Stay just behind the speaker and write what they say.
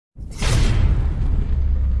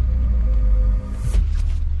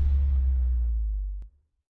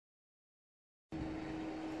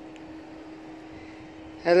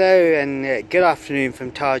Hello and good afternoon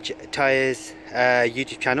from Taj Tyres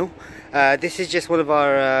YouTube channel. This is just one of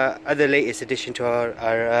our other latest addition to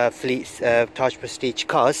our fleet's Taj Prestige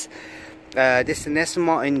cars. This is an Aston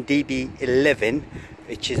Martin DB11,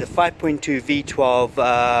 which is a 5.2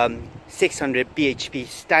 V12 600 bhp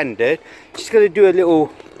standard. Just going to do a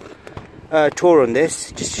little tour on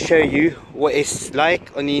this, just to show you what it's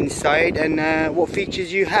like on the inside and what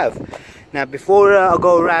features you have. Now before I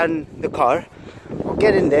go around the car, I'll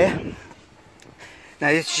get in there. Now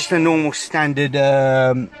this is just a normal standard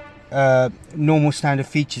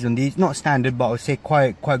features on these. Not standard, but I would say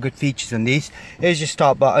quite good features on these. Here's your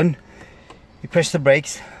start button. You press the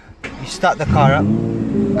brakes, you start the car up.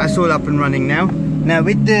 That's all up and running now. Now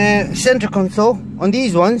with the center console on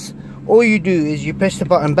these ones, all you do is you press the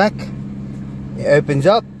button back, it opens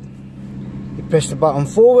up. You press the button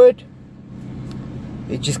forward,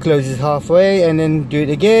 it just closes halfway, and then do it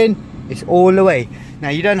again. It's all the way. Now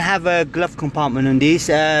you don't have a glove compartment on these.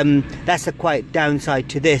 That's a quite downside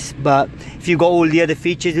to this, but if you've got all the other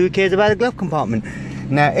features, who cares about a glove compartment?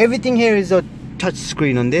 Now everything here is a touch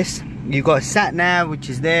screen on this. You've got a sat nav, which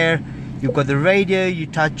is there. You've got the radio, you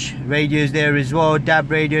touch radios there as well,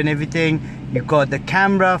 DAB radio and everything. You've got the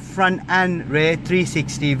camera, front and rear,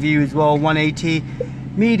 360 view as well, 180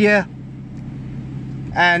 media,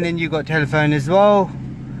 and then you've got telephone as well.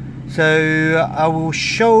 So I will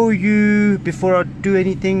show you, before I do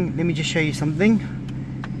anything, let me just show you something,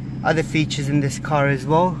 other features in this car as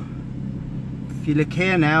well. If you look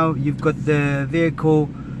here now, you've got the vehicle.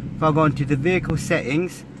 If I go into the vehicle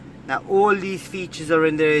settings, now all these features are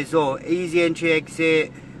in there as well. Easy entry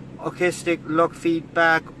exit, acoustic lock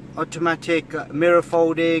feedback, automatic mirror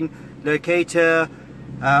folding, locator,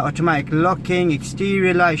 automatic locking,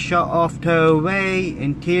 exterior light shut off, tow away,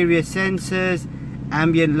 interior sensors,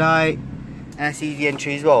 ambient light, and that's easy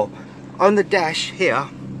entry as well. On the dash here,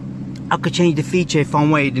 I could change the feature if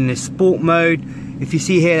I'm weighted in the sport mode. If you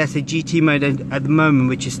see here, that's a GT mode at the moment,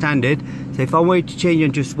 which is standard. So if I wait to change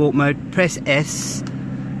into sport mode, press S,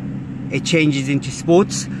 it changes into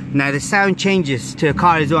sports. Now the sound changes to the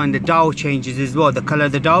car as well, and the dial changes as well, the color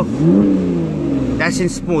of the dial. That's in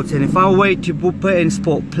sports. And if I wait to put in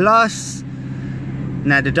sport plus,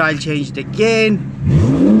 now the dial changed again,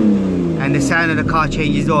 and the sound of the car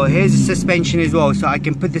changes as well. Here's the suspension as well, so I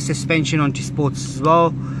can put the suspension onto sports as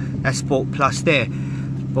well. That's sport plus there,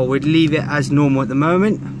 but we'd leave it as normal at the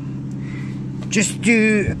moment. Just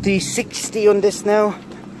do 360 on this now.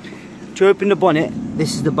 To open the bonnet,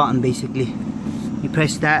 this is the button basically. You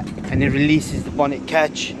press that and it releases the bonnet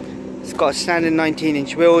catch. It's got a standard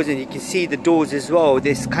 19-inch wheels, and you can see the doors as well.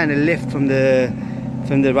 This kind of lift from the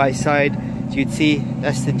right side. So you'd see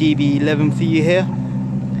that's the DB11 for you here.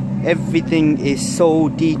 Everything is so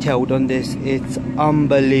detailed on this, it's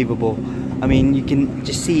unbelievable. I mean, you can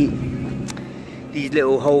just see these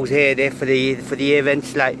little holes here, there for the air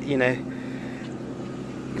vents, like, you know.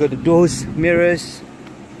 Got the doors, mirrors,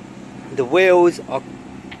 the wheels are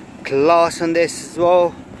class on this as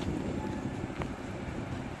well.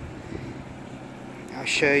 I'll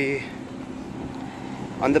show you.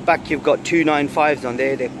 On the back you've got 295s on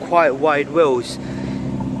there, they're quite wide wheels.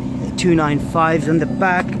 295s on the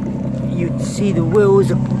back. You'd see the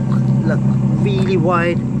wheels look really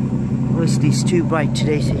wide. Obviously it's too bright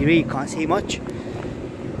today, so you really can't see much.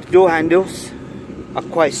 The door handles are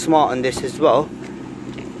quite smart on this as well.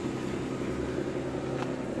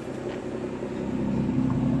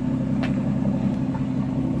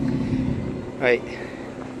 Right,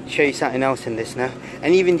 show you something else in this now.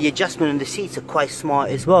 And even the adjustment on the seats are quite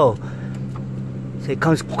smart as well. So it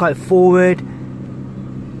comes quite forward.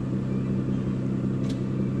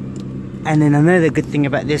 And then another good thing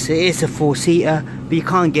about this, it is a 4-seater, but you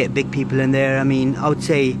can't get big people in there. I mean, I would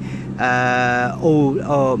say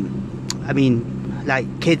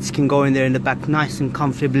like kids can go in there in the back nice and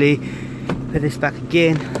comfortably. Put this back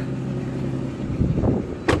again.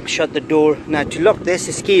 Shut the door. Now to lock this,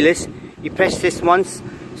 it's keyless. You press this once,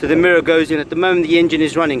 so the mirror goes in. At the moment the engine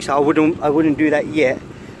is running, so I wouldn't do that yet.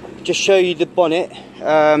 Just show you the bonnet.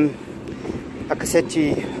 Like I said to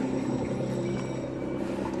you,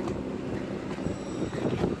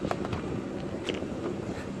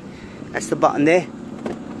 that's the button there.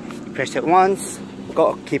 You press it once,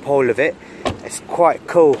 got to keep hold of it. It's quite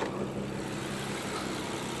cool.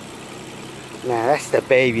 Now that's the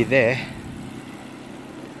baby there.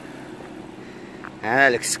 And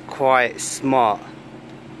that looks quite smart.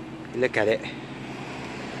 Look at it.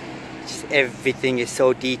 Just everything is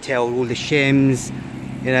so detailed, all the shims,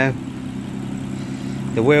 you know.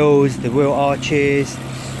 The wheels, the wheel arches,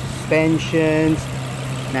 suspensions.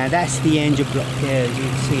 Now that's the engine block here, as you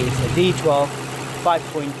can see. It's a V12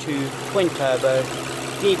 5.2 twin turbo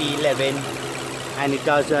DB11, and it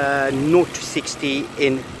does 0 to 60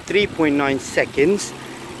 in 3.9 seconds,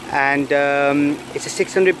 and it's a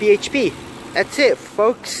 600 bhp. That's it,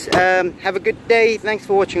 folks. Have a good day. Thanks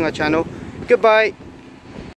for watching our channel. Goodbye.